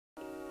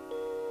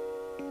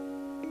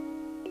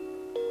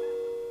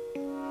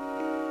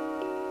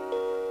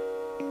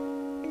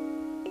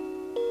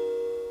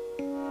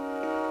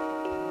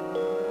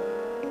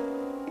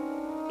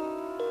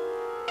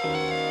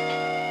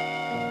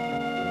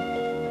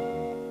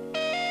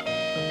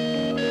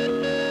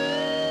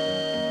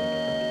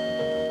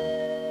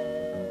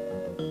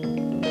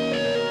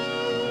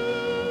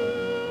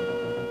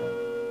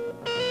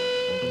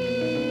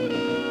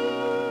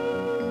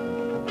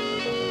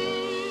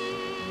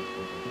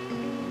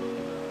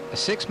A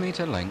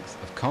 6-metre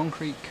length of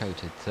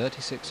concrete-coated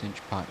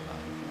 36-inch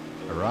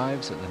pipeline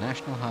arrives at the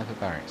National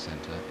Hyperbaric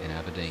Centre in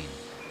Aberdeen.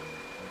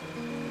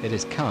 It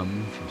has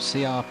come from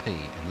CRP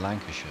in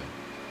Lancashire,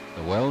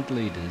 the world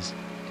leaders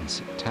in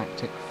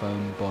syntactic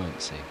foam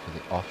buoyancy for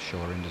the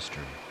offshore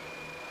industry.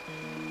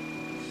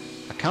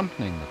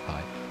 Accompanying the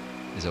pipe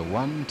is a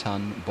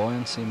 1-ton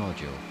buoyancy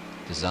module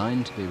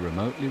designed to be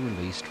remotely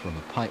released from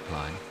a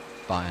pipeline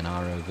by an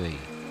ROV.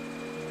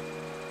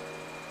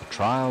 The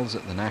trials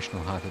at the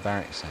National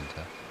Hyperbaric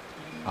Centre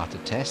are to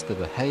test the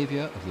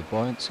behaviour of the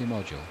buoyancy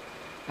module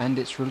and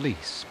its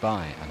release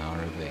by an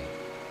ROV.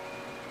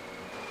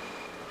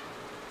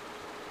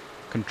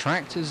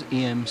 Contractors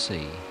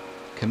EMC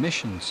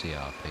commissioned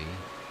CRP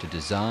to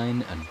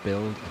design and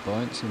build a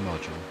buoyancy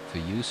module for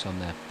use on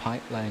their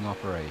pipe-laying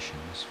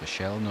operations for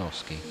Shell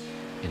Norske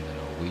in the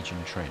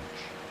Norwegian Trench.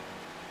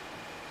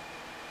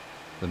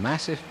 The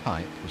massive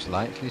pipe was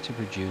likely to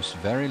produce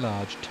very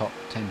large top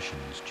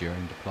tensions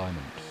during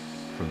deployment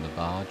from the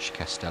barge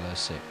Castello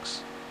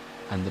 6,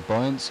 and the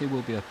buoyancy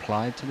will be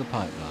applied to the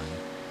pipeline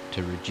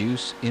to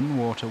reduce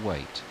in-water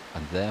weight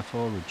and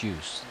therefore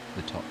reduce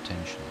the top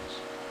tensions.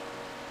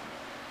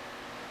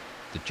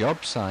 The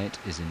job site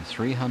is in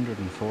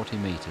 340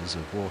 metres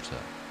of water,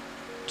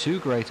 too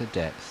great a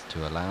depth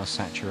to allow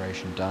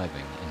saturation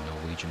diving in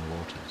Norwegian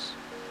waters.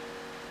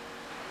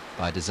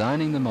 By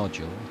designing the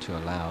module to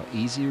allow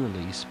easy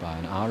release by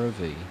an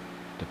ROV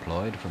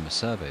deployed from a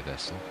survey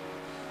vessel,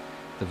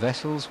 the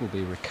vessels will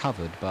be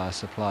recovered by a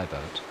supply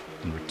boat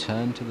and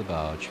returned to the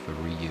barge for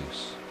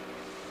reuse.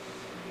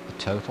 A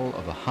total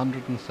of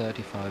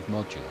 135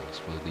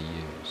 modules will be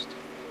used.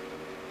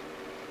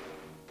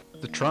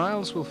 The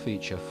trials will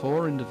feature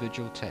 4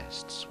 individual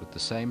tests with the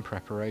same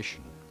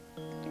preparation.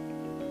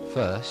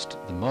 First,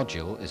 the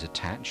module is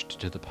attached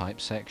to the pipe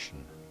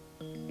section.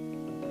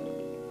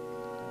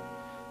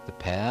 The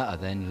pair are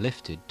then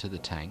lifted to the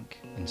tank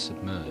and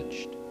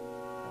submerged.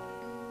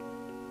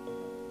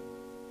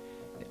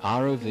 The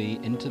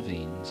ROV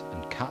intervenes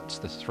and cuts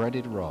the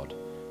threaded rod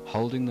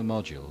holding the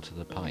module to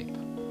the pipe.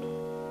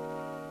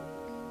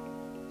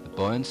 The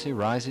buoyancy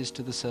rises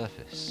to the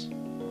surface.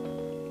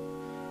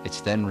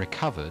 It's then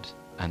recovered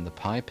and the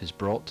pipe is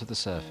brought to the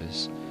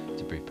surface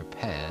to be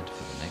prepared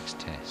for the next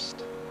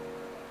test.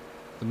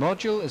 The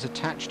module is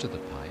attached to the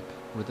pipe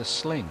with a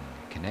sling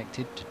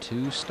connected to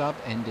 2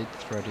 stub-ended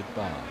threaded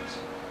bars.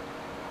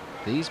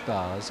 These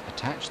bars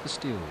attach the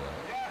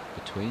steelwork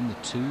between the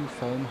 2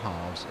 foam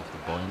halves of the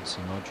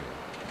buoyancy module.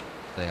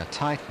 They are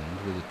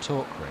tightened with a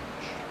torque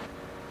wrench.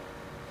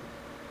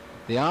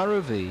 The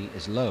ROV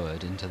is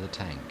lowered into the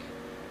tank,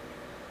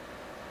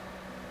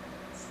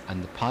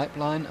 and the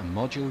pipeline and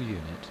module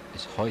unit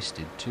is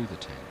hoisted to the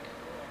tank.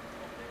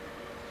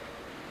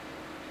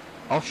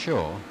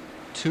 Offshore,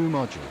 2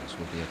 modules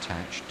will be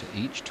attached to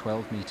each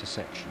 12-metre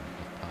section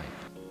of pipe.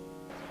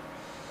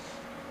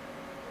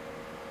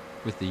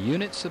 With the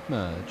unit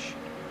submerged,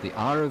 the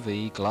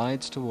ROV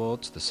glides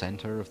towards the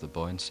centre of the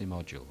buoyancy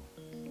module.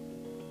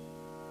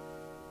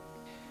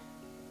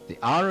 The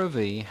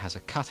ROV has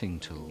a cutting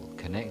tool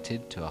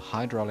connected to a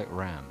hydraulic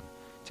ram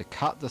to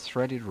cut the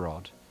threaded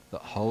rod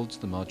that holds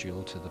the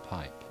module to the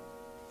pipe.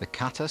 The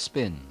cutter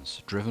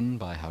spins, driven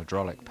by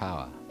hydraulic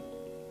power,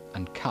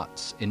 and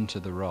cuts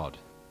into the rod.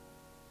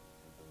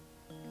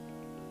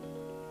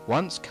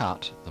 Once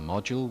cut, the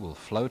module will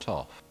float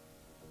off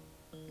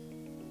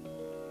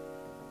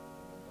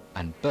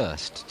and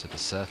burst to the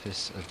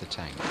surface of the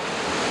tank.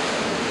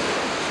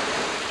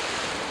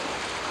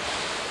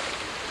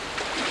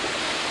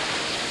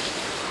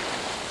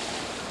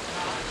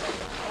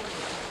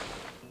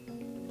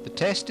 The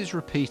test is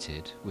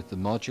repeated with the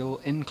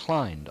module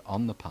inclined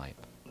on the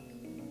pipe.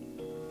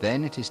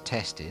 Then it is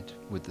tested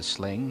with the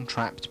sling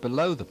trapped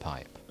below the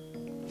pipe.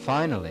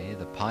 Finally,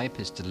 the pipe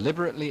is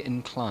deliberately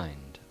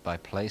inclined by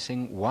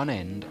placing one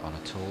end on a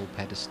tall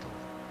pedestal.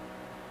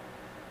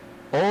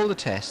 All the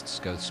tests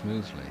go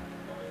smoothly.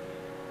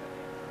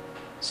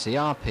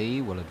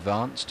 CRP will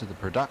advance to the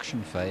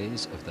production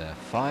phase of their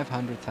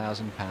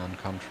 £500,000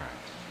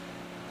 contract.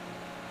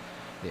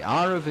 The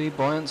ROV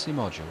buoyancy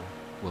module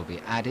will be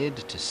added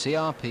to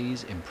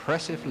CRP's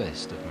impressive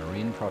list of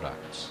marine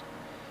products,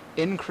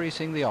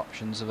 increasing the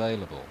options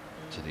available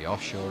to the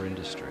offshore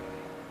industry.